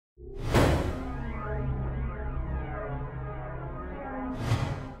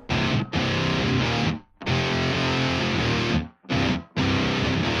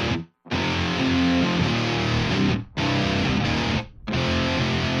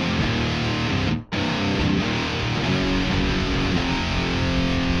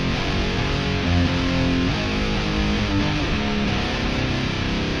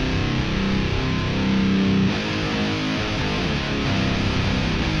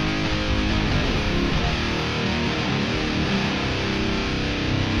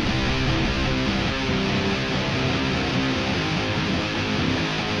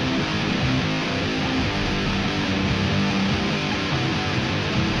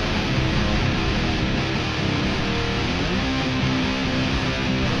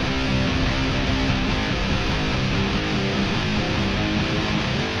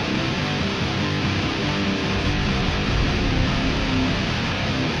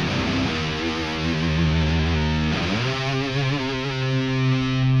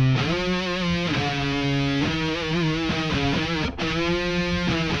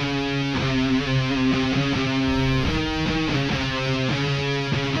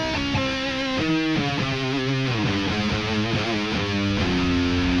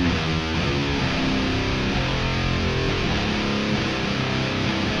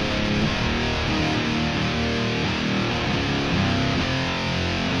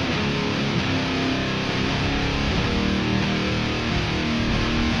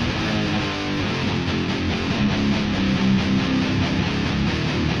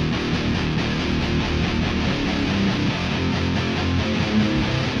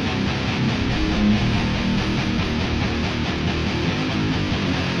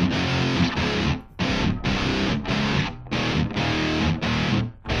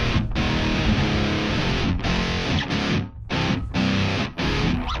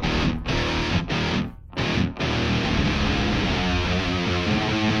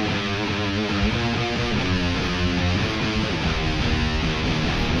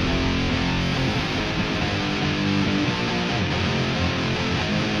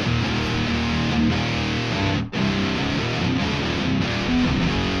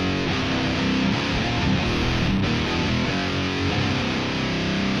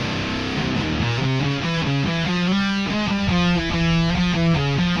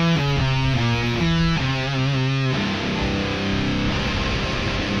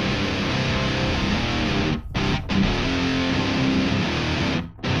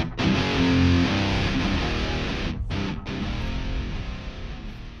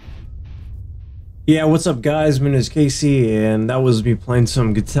Yeah, what's up guys? My name is Casey and that was me playing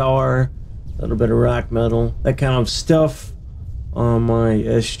some guitar, a little bit of rock metal, that kind of stuff on my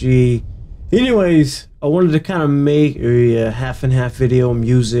SG. Anyways, I wanted to kind of make a half and half video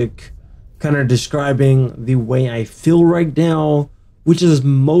music, kind of describing the way I feel right now, which is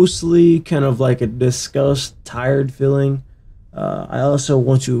mostly kind of like a disgust, tired feeling. I also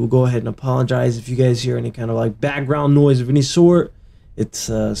want to go ahead and apologize if you guys hear any kind of like background noise of any sort.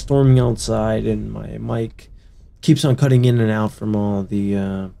 It's storming outside and my mic keeps on cutting in and out from all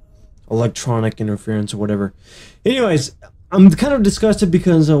the electronic interference or whatever. Anyways, I'm kind of disgusted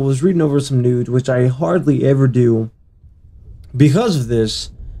because I was reading over some news, which I hardly ever do. Because of this,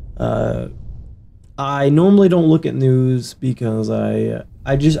 I normally don't look at news because I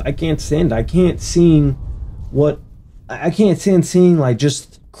can't stand it. I can't stand seeing like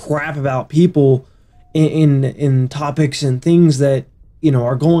just crap about people in topics and things that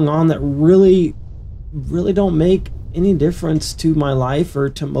are going on that really don't make any difference to my life or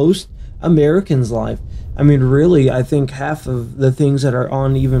to most Americans' life. I mean, really, I think half of the things that are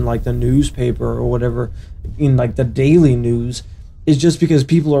on even like the newspaper or whatever, in like the daily news, is just because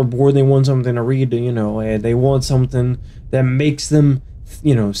people are bored. They want something to read, and they want something that makes them,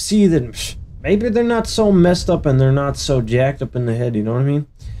 see that maybe they're not so messed up and they're not so jacked up in the head. You know what I mean?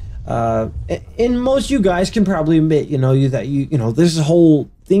 And most of you guys can probably admit, this whole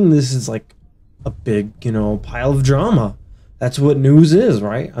thing, this is like a big, pile of drama. That's what news is,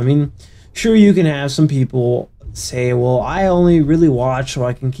 right? I mean, sure, you can have some people say, well, I only really watch so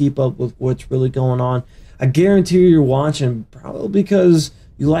I can keep up with what's really going on. I guarantee you're watching probably because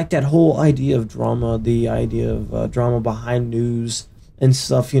you like that whole idea of drama, the idea of drama behind news and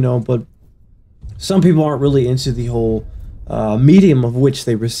stuff, but some people aren't really into the whole medium of which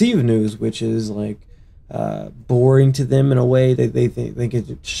they receive news, which is like boring to them in a way. They think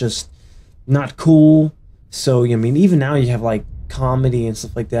it's just not cool. So I mean, even now you have like comedy and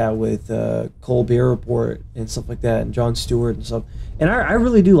stuff like that with Colbert Report and stuff like that, and Jon Stewart and stuff. And I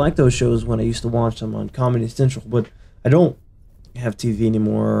really do like those shows when I used to watch them on Comedy Central, but I don't have TV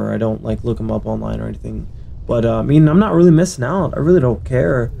anymore, or I don't like look them up online or anything. But I mean, I'm not really missing out. I really don't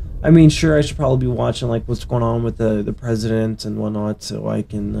care. I mean, sure, I should probably be watching like what's going on with the president and whatnot, so I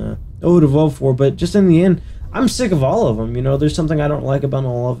can know who to vote for. But just in the end, I'm sick of all of them. There's something I don't like about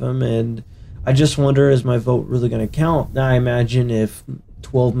all of them, and I just wonder, is my vote really going to count? Now, I imagine if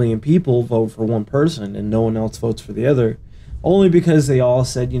 12 million people vote for one person and no one else votes for the other, only because they all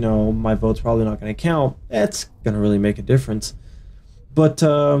said, my vote's probably not going to count, that's going to really make a difference. But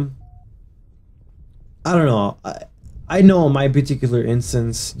I don't know. I know in my particular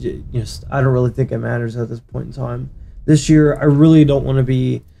instance, I don't really think it matters at this point in time. This year, I really don't want to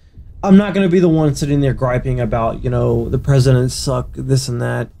be... I'm not going to be the one sitting there griping about, the presidents suck, this and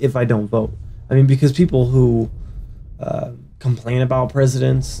that, if I don't vote. I mean, because people who complain about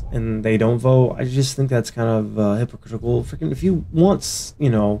presidents and they don't vote, I just think that's kind of hypocritical. Freaking, if you want,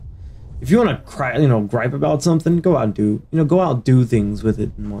 if you want to cry, gripe about something, go out and do things with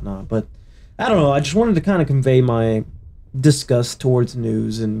it and whatnot. But I don't know. I just wanted to kind of convey my disgust towards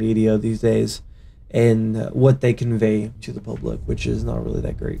news and media these days and what they convey to the public, which is not really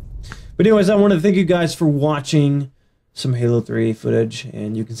that great. But anyways, I want to thank you guys for watching some Halo 3 footage,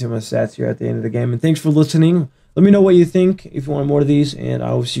 and you can see my stats here at the end of the game. And thanks for listening. Let me know what you think if you want more of these, and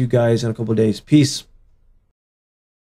I will see you guys in a couple of days. Peace.